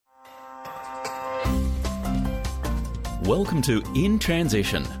Welcome to In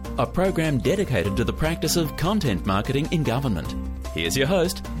Transition, a program dedicated to the practice of content marketing in government. Here's your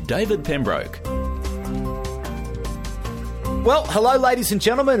host, David Pembroke. Well, hello ladies and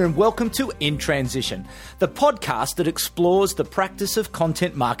gentlemen, and welcome to In Transition, the podcast that explores the practice of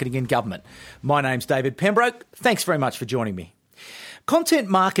content marketing in government. My name's David Pembroke. Thanks very much for joining me. Content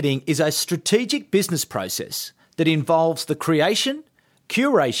marketing is a strategic business process that involves the creation,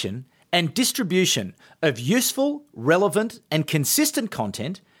 curation, and distribution of useful, relevant, and consistent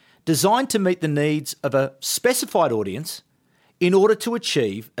content designed to meet the needs of a specified audience in order to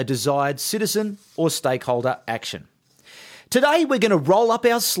achieve a desired citizen or stakeholder action. Today, we're going to roll up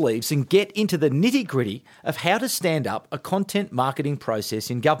our sleeves and get into the nitty-gritty of how to stand up a content marketing process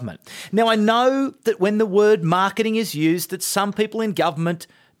in government. Now, I know that when the word marketing is used, that some people in government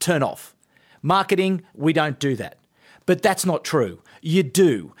turn off. Marketing, we don't do that. But that's not true. You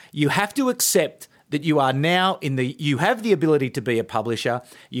do. You have to accept that you are now you have the ability to be a publisher,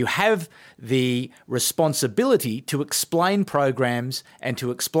 you have the responsibility to explain programs and to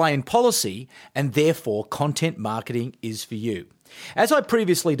explain policy, and therefore content marketing is for you. As I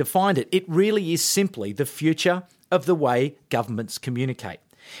previously defined it, it really is simply the future of the way governments communicate.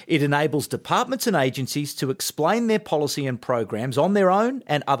 It enables departments and agencies to explain their policy and programs on their own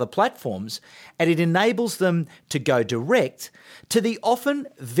and other platforms, and it enables them to go direct to the often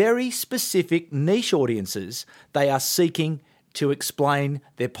very specific niche audiences they are seeking to explain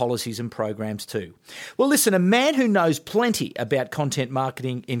their policies and programs to. Well, listen, a man who knows plenty about content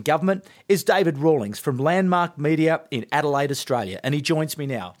marketing in government is David Rawlings from Landmark Media in Adelaide, Australia, and he joins me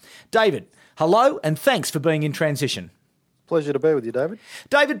now. David, hello, and thanks for being in transition. Pleasure to be with you, David.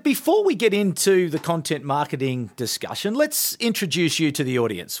 David, before we get into the content marketing discussion, let's introduce you to the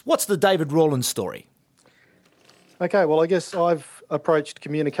audience. What's the David Rawlings story? Okay, well, I guess I've approached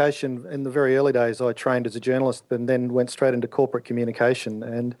communication in the very early days. I trained as a journalist and then went straight into corporate communication.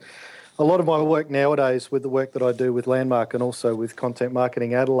 And a lot of my work nowadays with the work that I do with Landmark and also with Content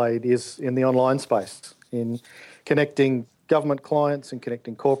Marketing Adelaide is in the online space, in connecting government clients and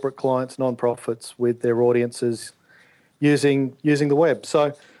connecting corporate clients, non-profits with their audiences, using the web.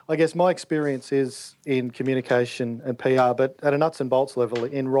 So I guess my experience is in communication and PR, but at a nuts and bolts level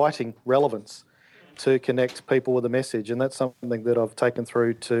in writing relevance to connect people with a message. And that's something that I've taken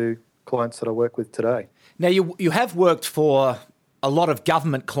through to clients that I work with today. Now, you have worked for a lot of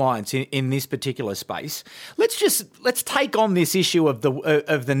government clients in this particular space. Let's take on this issue of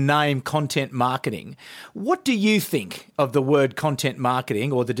the name content marketing. What do you think of the word content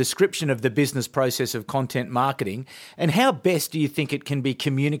marketing or the description of the business process of content marketing, and how best do you think it can be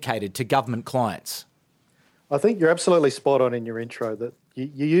communicated to government clients? I think you're absolutely spot on in your intro that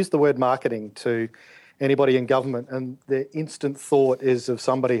you use the word marketing to anybody in government, and the instant thought is of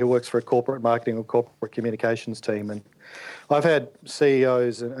somebody who works for a corporate marketing or corporate communications team. And I've had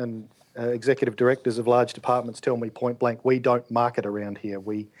CEOs and executive directors of large departments tell me point blank, we don't market around here.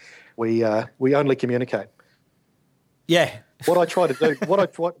 We only communicate. Yeah. What I try to do,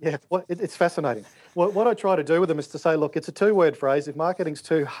 it's fascinating. What I try to do with them is to say, look, it's a two-word phrase. If marketing's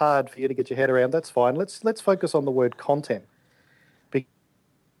too hard for you to get your head around, that's fine. Let's focus on the word content.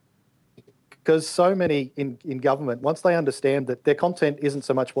 Because so many in government, once they understand that their content isn't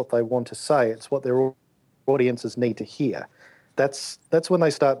so much what they want to say, it's what their audiences need to hear, that's when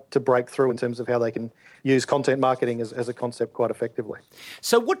they start to break through in terms of how they can use content marketing as a concept quite effectively.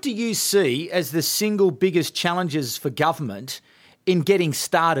 So what do you see as the single biggest challenges for government in getting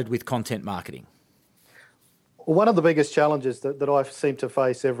started with content marketing? Well, one of the biggest challenges that I seem to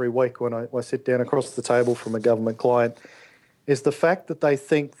face every week when I sit down across the table from a government client is the fact that they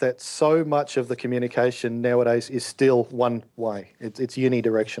think that so much of the communication nowadays is still one way. It's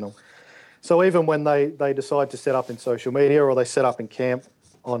unidirectional. So even when they decide to set up in social media or they set up in camp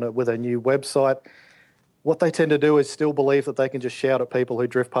with a new website, what they tend to do is still believe that they can just shout at people who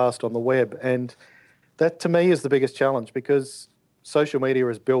drift past on the web. And that, to me, is the biggest challenge because social media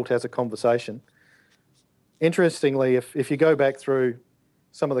is built as a conversation. Interestingly, if you go back through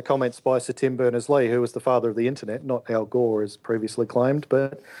some of the comments by Sir Tim Berners-Lee, who was the father of the internet, not Al Gore as previously claimed,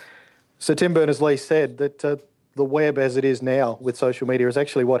 but Sir Tim Berners-Lee said that the web as it is now with social media is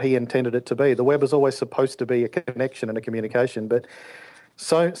actually what he intended it to be. The web is always supposed to be a connection and a communication, but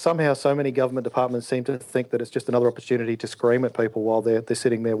somehow so many government departments seem to think that it's just another opportunity to scream at people while they're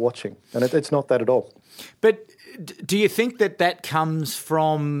sitting there watching, and it's not that at all. But do you think that comes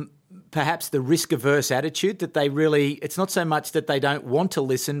from perhaps the risk-averse attitude that it's not so much that they don't want to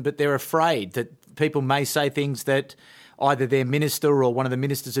listen, but they're afraid that people may say things that either their minister or one of the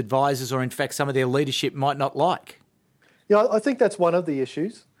minister's advisors or in fact some of their leadership might not like? Yeah, I think that's one of the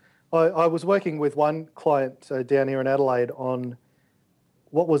issues. I was working with one client down here in Adelaide on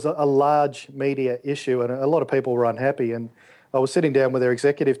what was a large media issue, and a lot of people were unhappy. And I was sitting down with their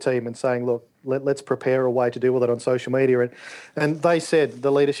executive team and saying, look, let's prepare a way to deal with it on social media. And they said,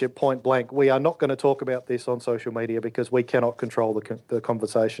 the leadership point blank, we are not going to talk about this on social media because we cannot control the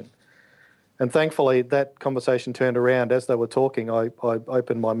conversation. And thankfully, that conversation turned around. As they were talking, I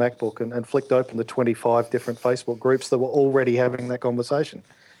opened my MacBook and flicked open the 25 different Facebook groups that were already having that conversation.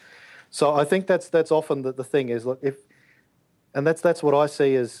 So I think that's often the thing is, look, that's what I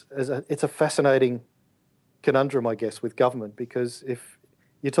see as it's a fascinating conundrum, I guess, with government, because if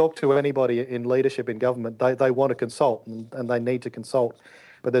you talk to anybody in leadership in government, they want to consult and they need to consult.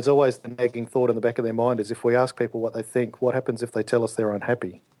 But there's always the nagging thought in the back of their mind is if we ask people what they think, what happens if they tell us they're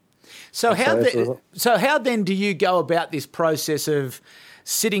unhappy? So how then do you go about this process of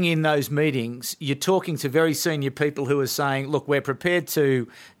sitting in those meetings? You're talking to very senior people who are saying, look, we're prepared to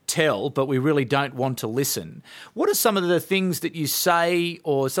tell, but we really don't want to listen. What are some of the things that you say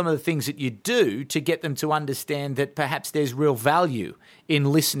or some of the things that you do to get them to understand that perhaps there's real value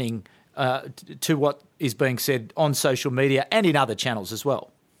in listening to what is being said on social media and in other channels as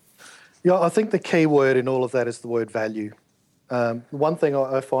well? Yeah, I think the key word in all of that is the word value. One thing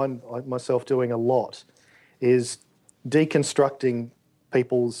I find myself doing a lot is deconstructing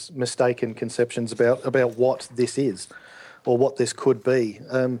people's mistaken conceptions about what this is or what this could be.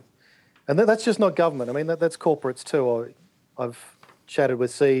 And that's just not government. I mean, that's corporates too. I've chatted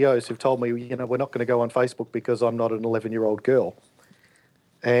with CEOs who've told me, we're not going to go on Facebook because I'm not an 11-year-old girl.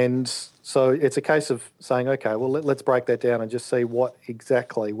 And so it's a case of saying, okay, well, let's break that down and just see what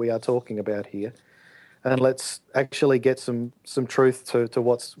exactly we are talking about here. And let's actually get some truth to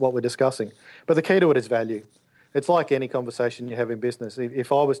what we're discussing. But the key to it is value. It's like any conversation you have in business.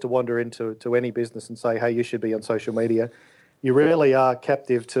 If I was to wander into any business and say, hey, you should be on social media, you really are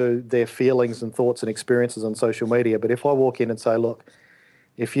captive to their feelings and thoughts and experiences on social media. But if I walk in and say, look,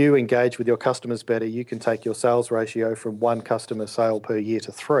 if you engage with your customers better, you can take your sales ratio from 1 customer sale per year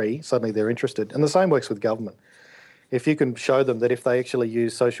to 3, suddenly they're interested. And the same works with government. If you can show them that if they actually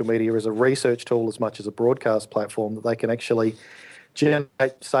use social media as a research tool as much as a broadcast platform, that they can actually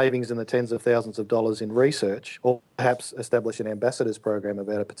generate savings in the tens of thousands of dollars in research, or perhaps establish an ambassadors program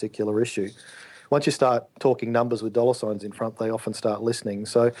about a particular issue. Once you start talking numbers with dollar signs in front, they often start listening.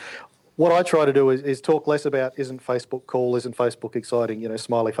 So what I try to do is talk less about isn't Facebook cool, isn't Facebook exciting,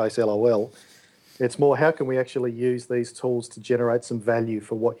 smiley face LOL. It's more how can we actually use these tools to generate some value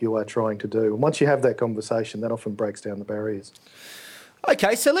for what you are trying to do. And once you have that conversation, that often breaks down the barriers.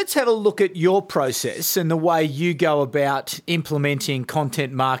 Okay, so let's have a look at your process and the way you go about implementing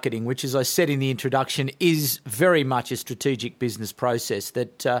content marketing, which, as I said in the introduction, is very much a strategic business process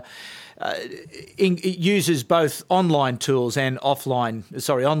that it uses both online tools and online and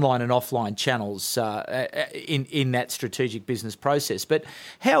offline channels in that strategic business process. But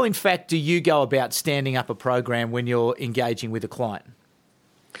how, in fact, do you go about standing up a program when you're engaging with a client?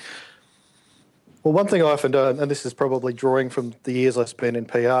 Well, one thing I often do, and this is probably drawing from the years I spent in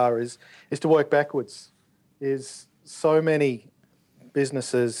PR, is to work backwards. Is so many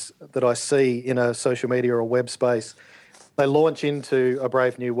businesses that I see in a social media or web space, they launch into a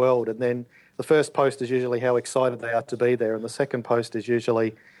brave new world, and then the first post is usually how excited they are to be there, and the second post is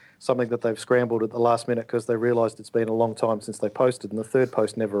usually something that they've scrambled at the last minute because they realised it's been a long time since they posted, and the third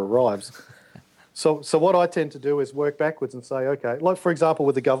post never arrives. So what I tend to do is work backwards and say, okay, like for example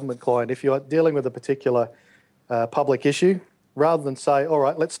with a government client, if you're dealing with a particular public issue, rather than say, all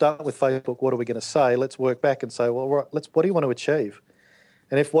right, let's start with Facebook, what are we going to say? Let's work back and say, well, right, what do you want to achieve?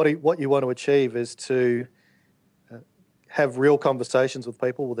 And if what you want to achieve is to have real conversations with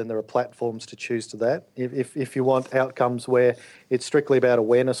people, well, then there are platforms to choose to that. If you want outcomes where it's strictly about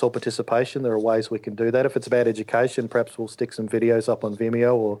awareness or participation, there are ways we can do that. If it's about education, perhaps we'll stick some videos up on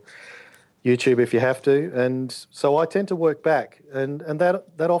Vimeo or YouTube if you have to. And so I tend to work back, and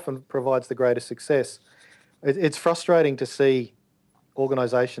that often provides the greatest success. It's frustrating to see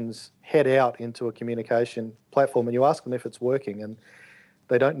organisations head out into a communication platform and you ask them if it's working and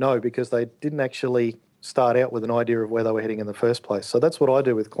they don't know because they didn't actually start out with an idea of where they were heading in the first place. So that's what I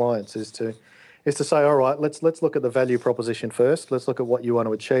do with clients is to say, all right, let's look at the value proposition first, let's look at what you want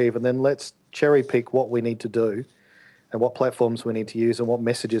to achieve, and then let's cherry pick what we need to do and what platforms we need to use and what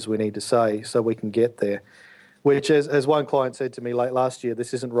messages we need to say so we can get there. Which, as one client said to me late last year,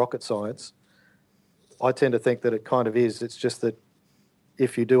 this isn't rocket science. I tend to think that it kind of is. It's just that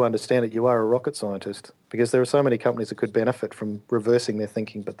if you do understand it, you are a rocket scientist, because there are so many companies that could benefit from reversing their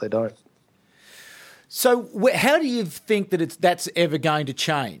thinking, but they don't. So how do you think that that's ever going to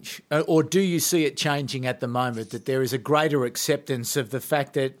change? Or do you see it changing at the moment, that there is a greater acceptance of the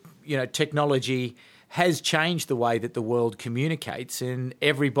fact that technology has changed the way that the world communicates, and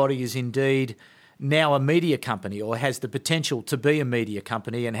everybody is indeed now a media company, or has the potential to be a media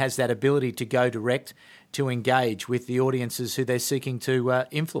company, and has that ability to go direct to engage with the audiences who they're seeking to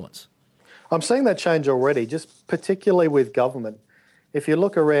influence. I'm seeing that change already, just particularly with government. If you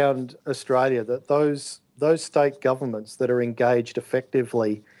look around Australia, that those state governments that are engaged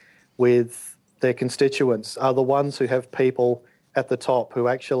effectively with their constituents are the ones who have people at the top who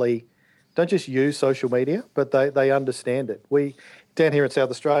actually don't just use social media, but they understand it. We, down here in South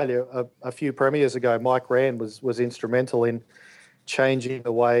Australia, a few premiers ago, Mike Rann was instrumental in changing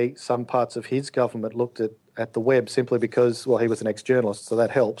the way some parts of his government looked at the web, simply because, well, he was an ex-journalist, so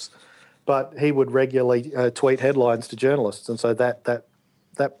that helps. But he would regularly tweet headlines to journalists, and so that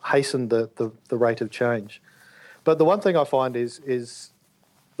hastened the rate of change. But the one thing I find is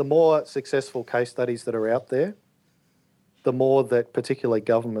the more successful case studies that are out there, the more that particularly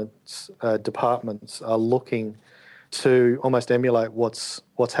governments, departments are looking to almost emulate what's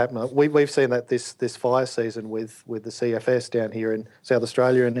happening. We've seen that this fire season with the CFS down here in South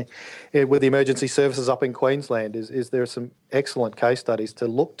Australia, and with the emergency services up in Queensland, is there are some excellent case studies to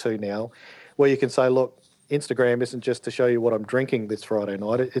look to now, where you can say, look, Instagram isn't just to show you what I'm drinking this Friday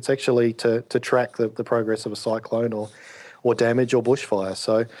night. It's actually to track the progress of a cyclone or damage or bushfire.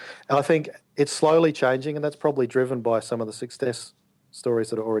 So I think it's slowly changing, and that's probably driven by some of the success stories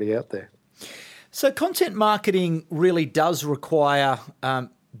that are already out there. So content marketing really does require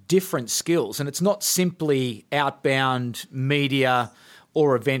different skills, and it's not simply outbound media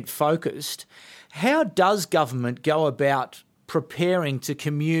or event focused. How does government go about preparing to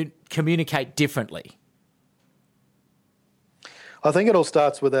communicate differently? I think it all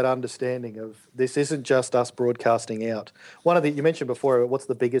starts with that understanding of this isn't just us broadcasting out. You mentioned before, what's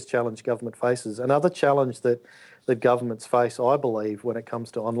the biggest challenge government faces? Another challenge that governments face, I believe, when it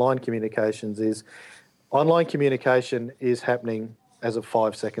comes to online communications is online communication is happening as of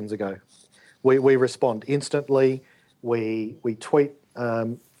 5 seconds ago. We respond instantly. We tweet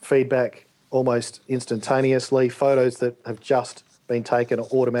feedback almost instantaneously. Photos that have just been taken are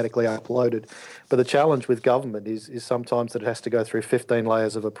automatically uploaded. But the challenge with government is sometimes that it has to go through 15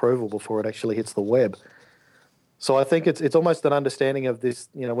 layers of approval before it actually hits the web. So I think it's almost an understanding of this.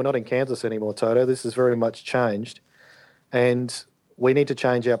 We're not in Kansas anymore, Toto. This has very much changed. And we need to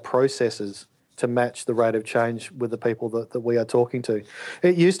change our processes to match the rate of change with the people that we are talking to.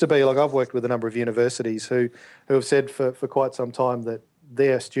 It used to be, like, I've worked with a number of universities who have said for quite some time that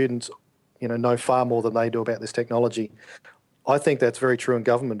their students, know far more than they do about this technology. I think that's very true in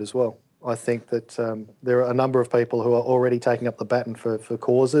government as well. I think that there are a number of people who are already taking up the baton for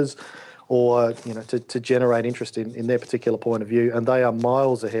causes, or to generate interest in their particular point of view, and they are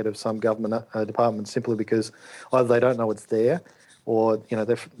miles ahead of some government departments simply because either they don't know it's there, or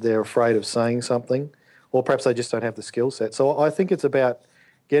they're afraid of saying something, or perhaps they just don't have the skill set. So I think it's about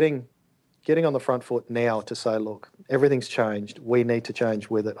getting on the front foot now to say, look, everything's changed. We need to change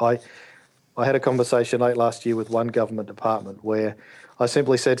with it. I had a conversation late last year with one government department where I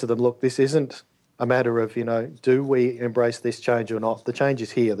simply said to them, look, this isn't a matter of, do we embrace this change or not? The change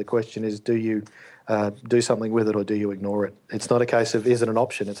is here. The question is, do you do something with it, or do you ignore it? It's not a case of, is it an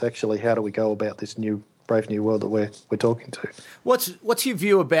option? It's actually, how do we go about this brave new world that we're talking to? What's your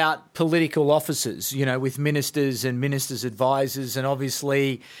view about political offices, with ministers and ministers' advisors, and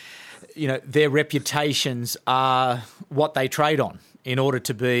obviously, their reputations are what they trade on in order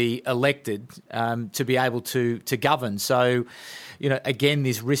to be elected, to be able to govern. So, again,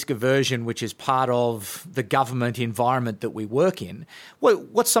 this risk aversion, which is part of the government environment that we work in.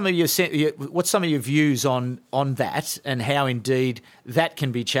 What's some of your views on that, and how indeed that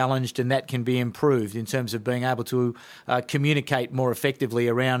can be challenged and that can be improved in terms of being able to communicate more effectively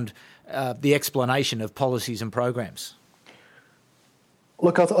around the explanation of policies and programs?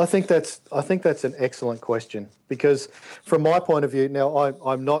 Look, I think that's an excellent question, because from my point of view, now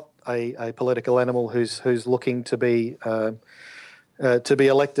I'm not a political animal who's looking to be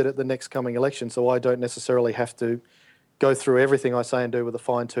elected at the next coming election, so I don't necessarily have to go through everything I say and do with a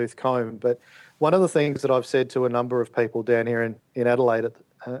fine-tooth comb. But one of the things that I've said to a number of people down here in Adelaide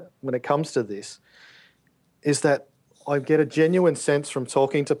when it comes to this is that I get a genuine sense from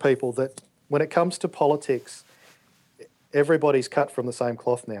talking to people that when it comes to politics, everybody's cut from the same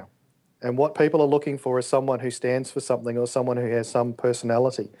cloth now. And what people are looking for is someone who stands for something, or someone who has some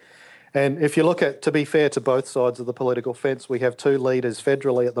personality. And if you look at, to be fair to both sides of the political fence, we have two leaders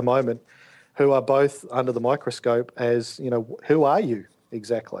federally at the moment who are both under the microscope as, who are you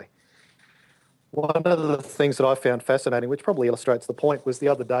exactly? One of the things that I found fascinating, which probably illustrates the point, was the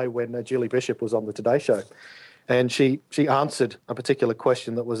other day when Julie Bishop was on the Today Show. And she answered a particular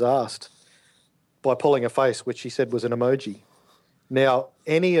question that was asked by pulling a face, which she said was an emoji. Now,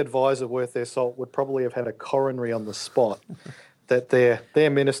 any advisor worth their salt would probably have had a coronary on the spot that their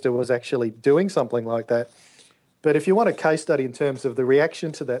minister was actually doing something like that. But if you want a case study in terms of the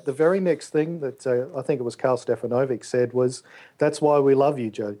reaction to that, the very next thing that I think it was Karl Stefanovic said was, "That's why we love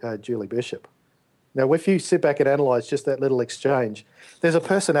you, Julie Bishop." Now, if you sit back and analyse just that little exchange, there's a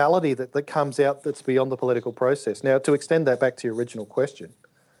personality that comes out that's beyond the political process. Now, to extend that back to your original question,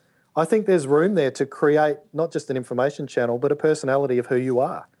 I think there's room there to create not just an information channel, but a personality of who you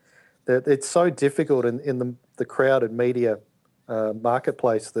are. That it's so difficult in the crowded media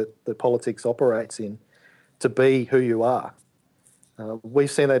marketplace that politics operates in to be who you are.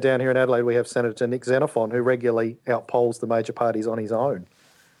 We've seen that down here in Adelaide. We have Senator Nick Xenophon, who regularly outpolls the major parties on his own.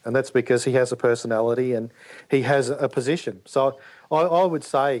 And that's because he has a personality and he has a position. So I would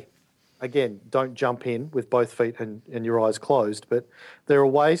say, again, don't jump in with both feet and your eyes closed, but there are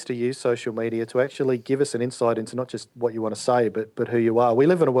ways to use social media to actually give us an insight into not just what you want to say, but who you are. We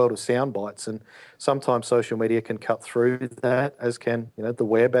live in a world of sound bites, and sometimes social media can cut through that, as can the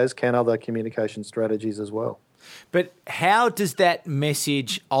web, as can other communication strategies as well. But how does that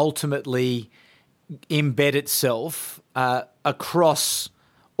message ultimately embed itself across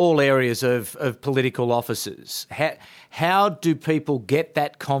all areas of political offices? How do people get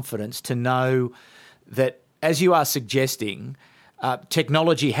that confidence to know that, as you are suggesting,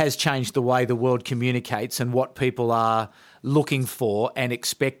 technology has changed the way the world communicates and what people are looking for and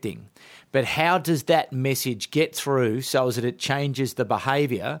expecting? But how does that message get through so as that it changes the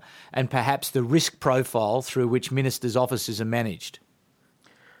behaviour and perhaps the risk profile through which ministers' offices are managed?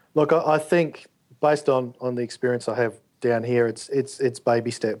 Look, I think based on the experience I have down here, it's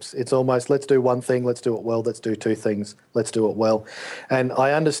baby steps. It's almost, let's do one thing, let's do it well, let's do two things, let's do it well. And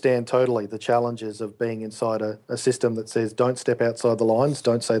I understand totally the challenges of being inside a system that says don't step outside the lines,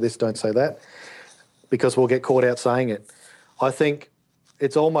 don't say this, don't say that, because we'll get caught out saying it. I think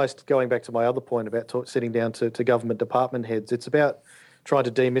it's almost going back to my other point about sitting down to government department heads. It's about trying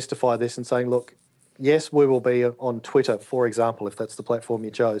to demystify this and saying, look, yes, we will be on Twitter, for example, if that's the platform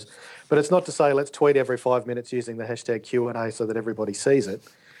you chose. But it's not to say let's tweet every 5 minutes using the hashtag Q&A so that everybody sees it.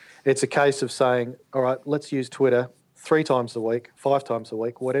 It's a case of saying, all right, let's use Twitter 3 times a week, 5 times a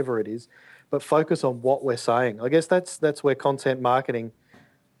week, whatever it is, but focus on what we're saying. I guess that's where content marketing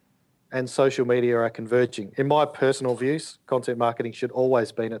and social media are converging. In my personal views, content marketing should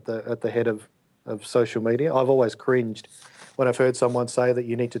always be at the head of social media. I've always cringed when I've heard someone say that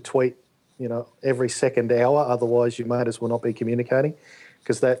you need to tweet every second hour, otherwise you might as well not be communicating,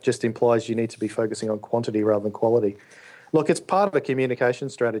 because that just implies you need to be focusing on quantity rather than quality. Look, it's part of a communication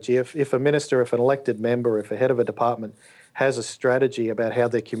strategy. If a minister, if an elected member, if a head of a department has a strategy about how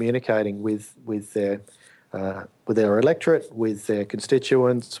they're communicating with their electorate, with their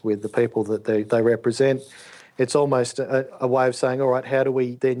constituents, with the people that they represent, it's almost a way of saying, all right, how do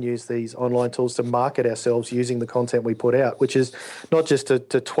we then use these online tools to market ourselves using the content we put out, which is not just to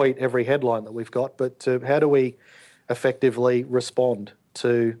tweet every headline that we've got, but how do we effectively respond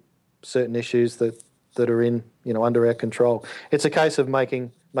to certain issues that are in under our control. It's a case of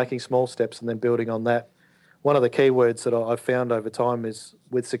making small steps and then building on that. One of the key words that I've found over time is,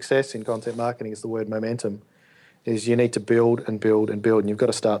 with success in content marketing, is the word momentum. Is you need to build and build and build, and you've got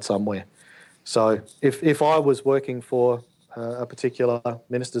to start somewhere. So if I was working for a particular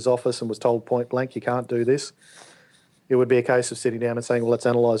minister's office and was told point blank, you can't do this, it would be a case of sitting down and saying, well, let's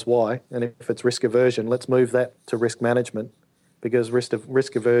analyse why. And if it's risk aversion, let's move that to risk management, because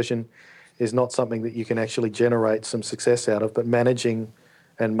risk aversion is not something that you can actually generate some success out of, but managing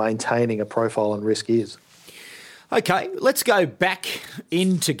and maintaining a profile on risk is. Okay, let's go back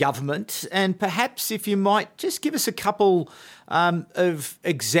into government, and perhaps if you might just give us a couple of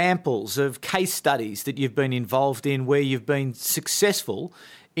examples of case studies that you've been involved in where you've been successful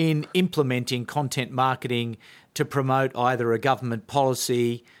in implementing content marketing to promote either a government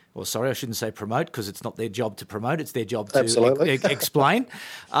policy, or sorry, I shouldn't say promote because it's not their job to promote, it's their job to explain,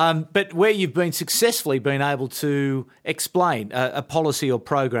 but where you've been successfully been able to explain a policy or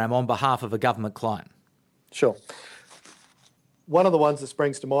program on behalf of a government client. Sure. One of the ones that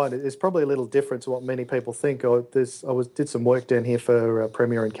springs to mind is probably a little different to what many people think. I did some work down here for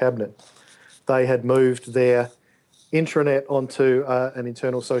Premier and Cabinet. They had moved their intranet onto an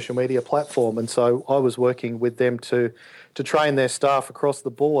internal social media platform, and so I was working with them to train their staff across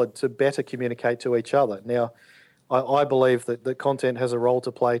the board to better communicate to each other. Now, I believe that content has a role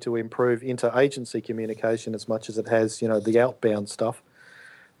to play to improve inter-agency communication as much as it has, the outbound stuff.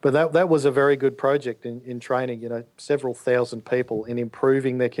 But that was a very good project in training, several thousand people in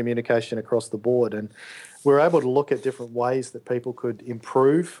improving their communication across the board. And we're able to look at different ways that people could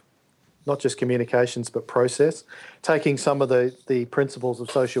improve, not just communications, but process, taking some of the principles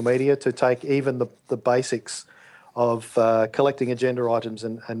of social media to take even the basics of collecting agenda items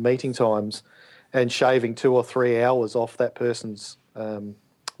and meeting times and shaving 2 or 3 hours off that person's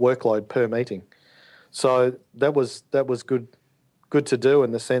workload per meeting. So that was good to do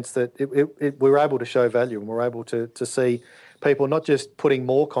in the sense that we were able to show value, and we're able to see people not just putting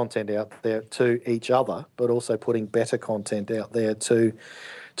more content out there to each other, but also putting better content out there to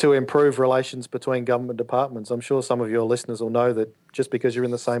improve relations between government departments. I'm sure some of your listeners will know that just because you're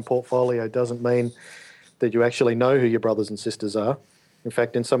in the same portfolio doesn't mean that you actually know who your brothers and sisters are. In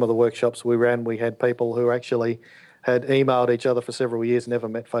fact, in some of the workshops we ran, we had people who actually had emailed each other for several years, never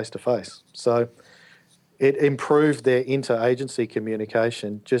met face to face. So it improved their inter-agency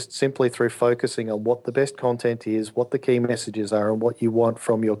communication just simply through focusing on what the best content is, what the key messages are, and what you want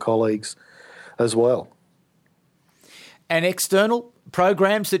from your colleagues as well. And external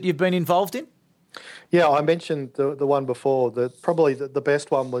programs that you've been involved in? Yeah, I mentioned the one before. Probably the best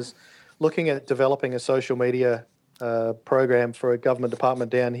one was looking at developing a social media program for a government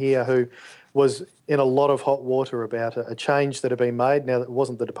department down here who was in a lot of hot water about a change that had been made. Now, it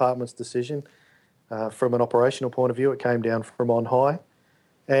wasn't the department's decision. From an operational point of view, it came down from on high.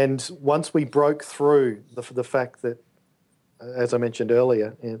 And once we broke through the fact that, as I mentioned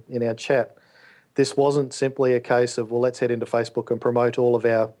earlier in our chat, this wasn't simply a case of, well, let's head into Facebook and promote all of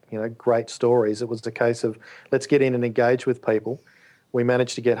our great stories. It was a case of, let's get in and engage with people. We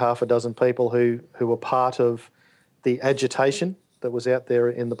managed to get half a dozen people who were part of the agitation that was out there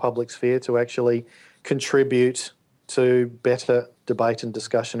in the public sphere to actually contribute to better debate and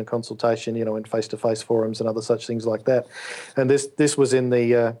discussion and consultation, in face-to-face forums and other such things like that. And this was in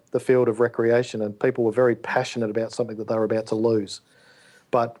the field of recreation, and people were very passionate about something that they were about to lose.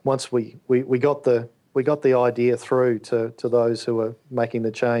 But once we got the idea through to those who were making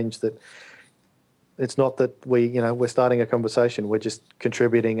the change, that it's not that we're starting a conversation, we're just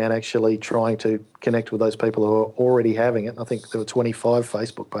contributing and actually trying to connect with those people who are already having it. I think there were 25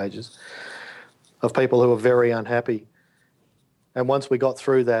 Facebook pages of people who were very unhappy. And once we got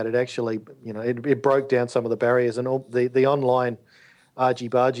through that, it actually, it broke down some of the barriers, and all the online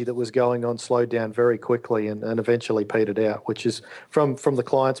argy-bargy that was going on slowed down very quickly and eventually petered out, which is, from the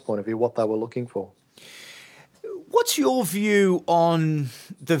client's point of view, what they were looking for. What's your view on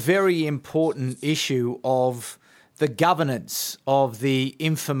the very important issue of the governance of the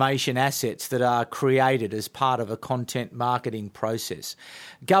information assets that are created as part of a content marketing process?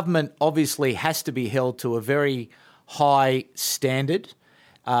 Government obviously has to be held to a very high standard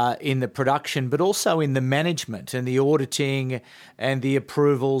in the production, but also in the management and the auditing and the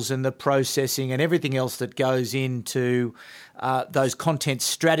approvals and the processing and everything else that goes into those content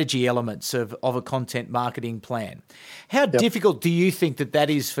strategy elements of a content marketing plan. How difficult do you think that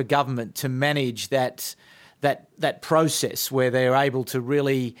is for government to manage that process where they're able to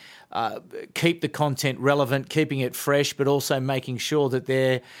really keep the content relevant, keeping it fresh, but also making sure that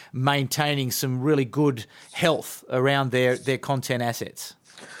they're maintaining some really good health around their content assets?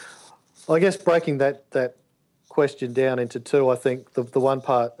 Well, I guess breaking that question down into two, I think the one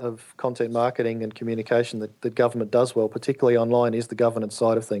part of content marketing and communication that government does well, particularly online, is the governance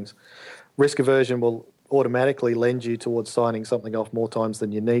side of things. Risk aversion will automatically lend you towards signing something off more times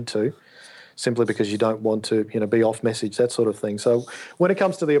than you need to, simply because you don't want to, be off message, that sort of thing. So when it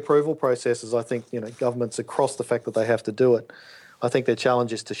comes to the approval processes, I think, governments across the fact that they have to do it, I think their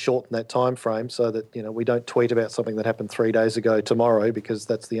challenge is to shorten that time frame so that, we don't tweet about something that happened 3 days ago tomorrow, because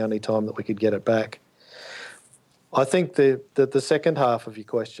that's the only time that we could get it back. I think the second half of your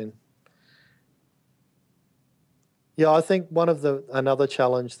question, I think another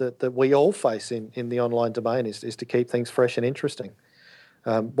challenge that we all face in the online domain is to keep things fresh and interesting.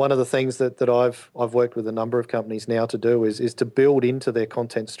 One of the things that I've worked with a number of companies now to do is to build into their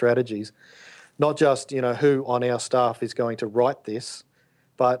content strategies, not just who on our staff is going to write this,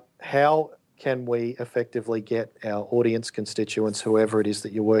 but how can we effectively get our audience constituents, whoever it is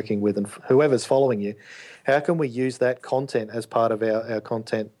that you're working with and whoever's following you, how can we use that content as part of our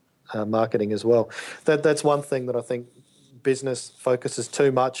content marketing as well? That's one thing that I think business focuses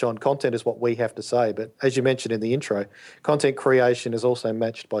too much on. Content is what we have to say, but as you mentioned in the intro, content creation is also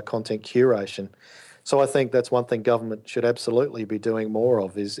matched by content curation. So I think that's one thing government should absolutely be doing more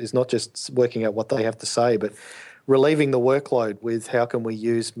of, is not just working out what they have to say, but relieving the workload with how can we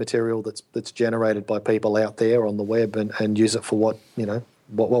use material that's generated by people out there on the web and use it for what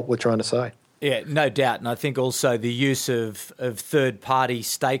we're trying to say. Yeah, no doubt. And I think also the use of third-party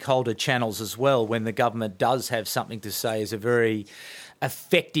stakeholder channels as well, when the government does have something to say, is a very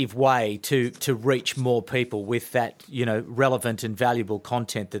effective way to reach more people with that, relevant and valuable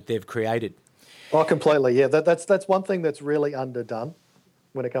content that they've created. Oh, completely. Yeah, that's one thing that's really underdone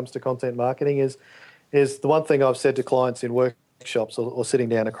when it comes to content marketing is the one thing I've said to clients in workshops or sitting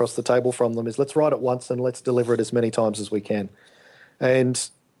down across the table from them is, let's write it once and let's deliver it as many times as we can. And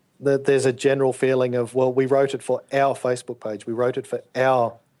there's a general feeling of, well, we wrote it for our Facebook page, we wrote it for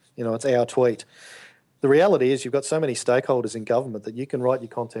our, it's our tweet. The reality is you've got so many stakeholders in government that you can write your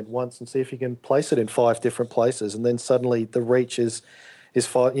content once and see if you can place it in 5 different places, and then suddenly the reach is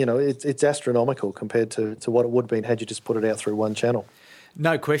it's astronomical compared to what it would have been had you just put it out through one channel.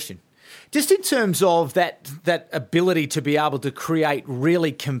 No question. Just in terms of that ability to be able to create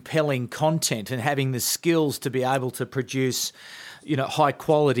really compelling content and having the skills to be able to produce, high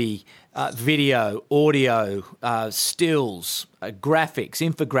quality video, audio, stills, graphics,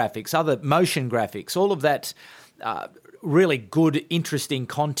 infographics, other motion graphics, all of that really good, interesting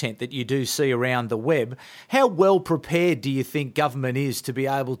content that you do see around the web. How well prepared do you think government is to be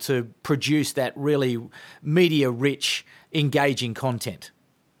able to produce that really media-rich, engaging content?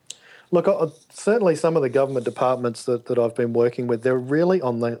 Look, certainly some of the government departments that I've been working with, they're really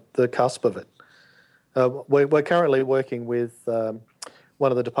on the cusp of it. We're currently working with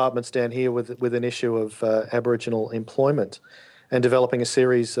one of the departments down here with an issue of Aboriginal employment and developing a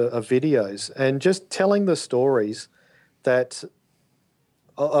series of videos and just telling the stories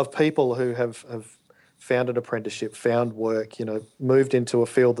of people who have found an apprenticeship, found work, moved into a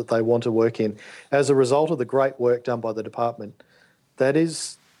field that they want to work in as a result of the great work done by the department. That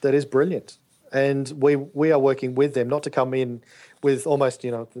is brilliant. And we are working with them, not to come in with almost,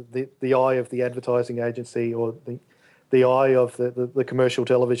 the eye of the advertising agency or the eye of the commercial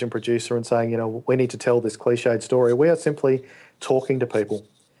television producer and saying, we need to tell this cliched story. We are simply talking to people.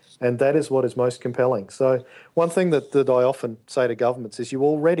 And that is what is most compelling. So one thing that I often say to governments is you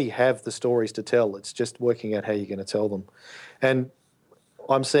already have the stories to tell. It's just working out how you're going to tell them. And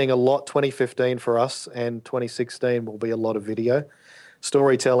I'm seeing a lot, 2015 for us and 2016 will be a lot of video.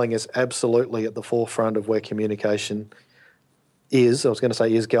 Storytelling is absolutely at the forefront of where communication is. I was going to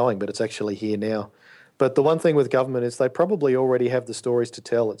say is going, but it's actually here now. But the one thing with government is they probably already have the stories to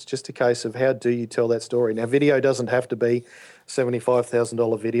tell. It's just a case of how do you tell that story. Now, video doesn't have to be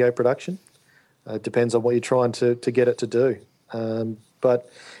 $75,000 video production. It depends on what you're trying to get it to do. But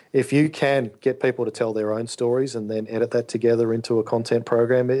if you can get people to tell their own stories and then edit that together into a content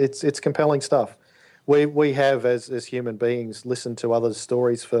program, it's compelling stuff. We have, as human beings, listened to others'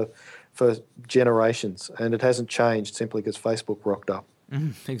 stories for generations, and it hasn't changed simply because Facebook rocked up.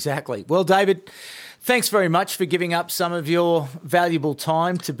 Exactly. Well, David, thanks very much for giving up some of your valuable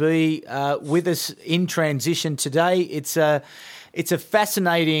time to be with us in transition today. It's a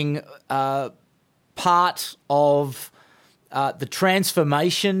fascinating part of the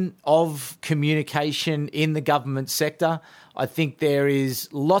transformation of communication in the government sector. I think there is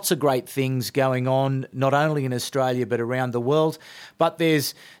lots of great things going on, not only in Australia but around the world, but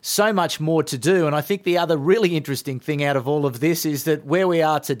there's so much more to do. And I think the other really interesting thing out of all of this is that where we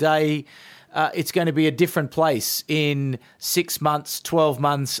are today, it's going to be a different place in 6 months, 12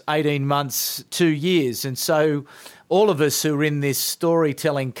 months, 18 months, 2 years. And so all of us who are in this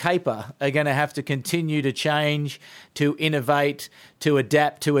storytelling caper are going to have to continue to change, to innovate, to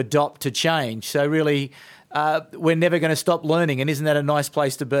adapt, to adopt, to change. So really, we're never going to stop learning, and isn't that a nice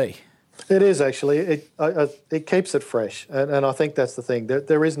place to be? It is actually. It keeps it fresh, and I think that's the thing.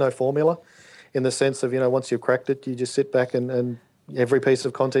 There is no formula, in the sense of once you've cracked it, you just sit back and every piece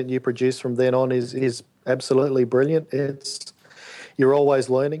of content you produce from then on is absolutely brilliant. You're always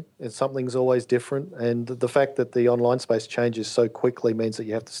learning, and something's always different, and the fact that the online space changes so quickly means that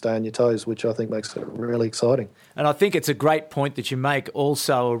you have to stay on your toes, which I think makes it really exciting. And I think it's a great point that you make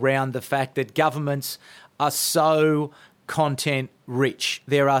also around the fact that governments are so content rich.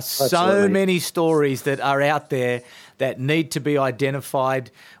 There are so many stories that are out there that need to be identified.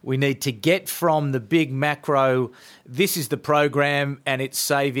 We need to get from the big macro, this is the program and it's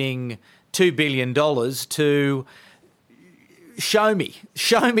saving $2 billion, to show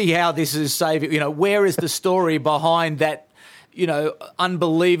me how this is saving, where is the story behind that,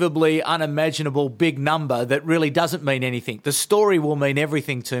 unbelievably unimaginable big number that really doesn't mean anything. The story will mean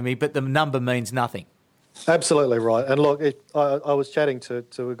everything to me, but the number means nothing. Absolutely right. And look, I was chatting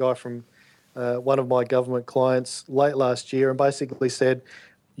to a guy from one of my government clients late last year and basically said,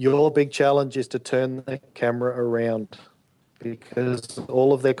 your big challenge is to turn the camera around, because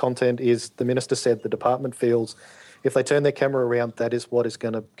all of their content is, the minister said, the department feels if they turn their camera around, that is what is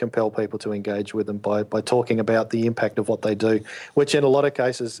going to compel people to engage with them by talking about the impact of what they do, which in a lot of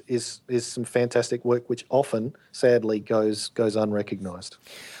cases is some fantastic work, which often, sadly, goes unrecognised.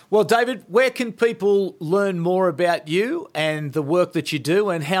 Well, David, where can people learn more about you and the work that you do,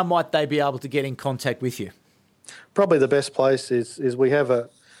 and how might they be able to get in contact with you? Probably the best place is we have a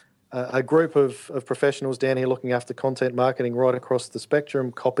group of professionals down here looking after content marketing right across the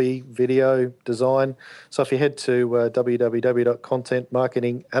spectrum, copy, video, design. So if you head to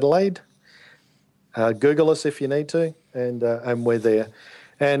www.contentmarketingadelaide, Google us if you need to, and we're there.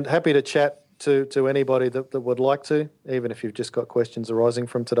 And happy to chat to anybody that would like to, even if you've just got questions arising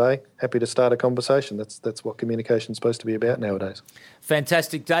from today. Happy to start a conversation. That's what communication's supposed to be about nowadays.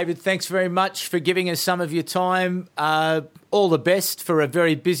 Fantastic, David. Thanks very much for giving us some of your time. All the best for a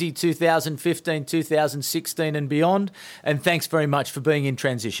very busy 2015, 2016 and beyond. And thanks very much for being in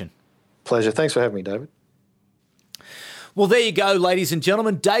transition. Pleasure. Thanks for having me, David. Well, there you go, ladies and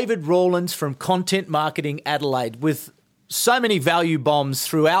gentlemen. David Rawlins from Content Marketing Adelaide, with so many value bombs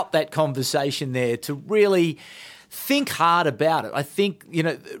throughout that conversation there to really think hard about it. I think,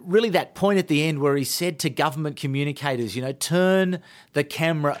 really that point at the end where he said to government communicators, turn the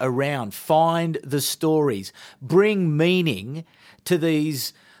camera around, find the stories, bring meaning to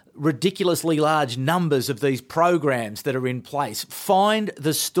these ridiculously large numbers of these programs that are in place. Find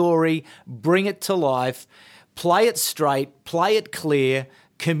the story, bring it to life, play it straight, play it clear,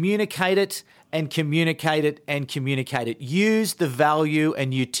 communicate it, and communicate it and communicate it. Use the value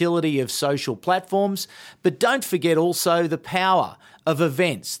and utility of social platforms, but don't forget also the power of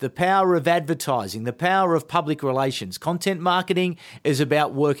events, the power of advertising, the power of public relations. Content marketing is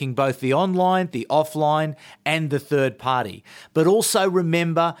about working both the online, the offline, and the third party. But also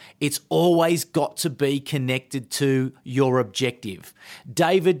remember, it's always got to be connected to your objective.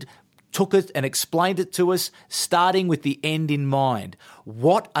 David took it and explained it to us, starting with the end in mind.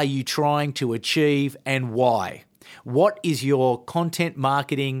 What are you trying to achieve and why? What is your content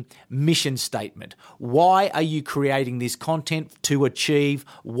marketing mission statement? Why are you creating this content to achieve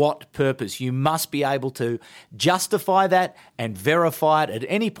what purpose? You must be able to justify that and verify it at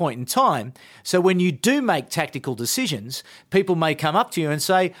any point in time. So when you do make tactical decisions, people may come up to you and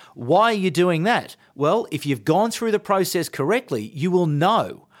say, why are you doing that? Well, if you've gone through the process correctly, you will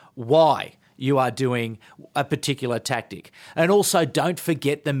know why you are doing a particular tactic. And also don't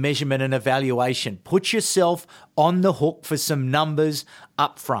forget the measurement and evaluation. Put yourself on the hook for some numbers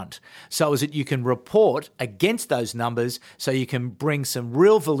up front so as that you can report against those numbers, so you can bring some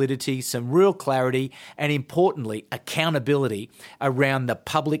real validity, some real clarity, and importantly, accountability around the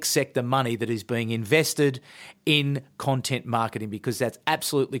public sector money that is being invested in content marketing, because that's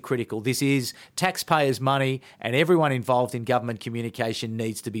absolutely critical. This is taxpayers' money, and everyone involved in government communication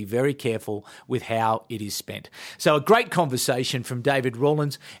needs to be very careful with how it is spent. So a great conversation from David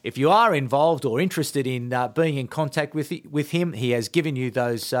Rawlins. If you are involved or interested in being in contact with him, he has given you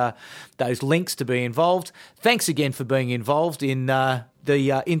those links to be involved. Thanks again for being involved in the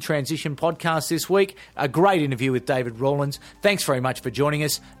In Transition podcast this week. A great interview with David Rawlins. Thanks very much for joining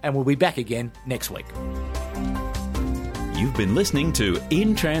us, and we'll be back again next week. You've been listening to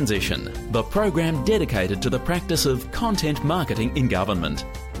In Transition, the program dedicated to the practice of content marketing in government.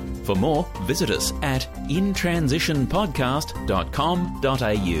 For more, visit us at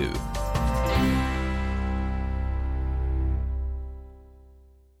intransitionpodcast.com.au.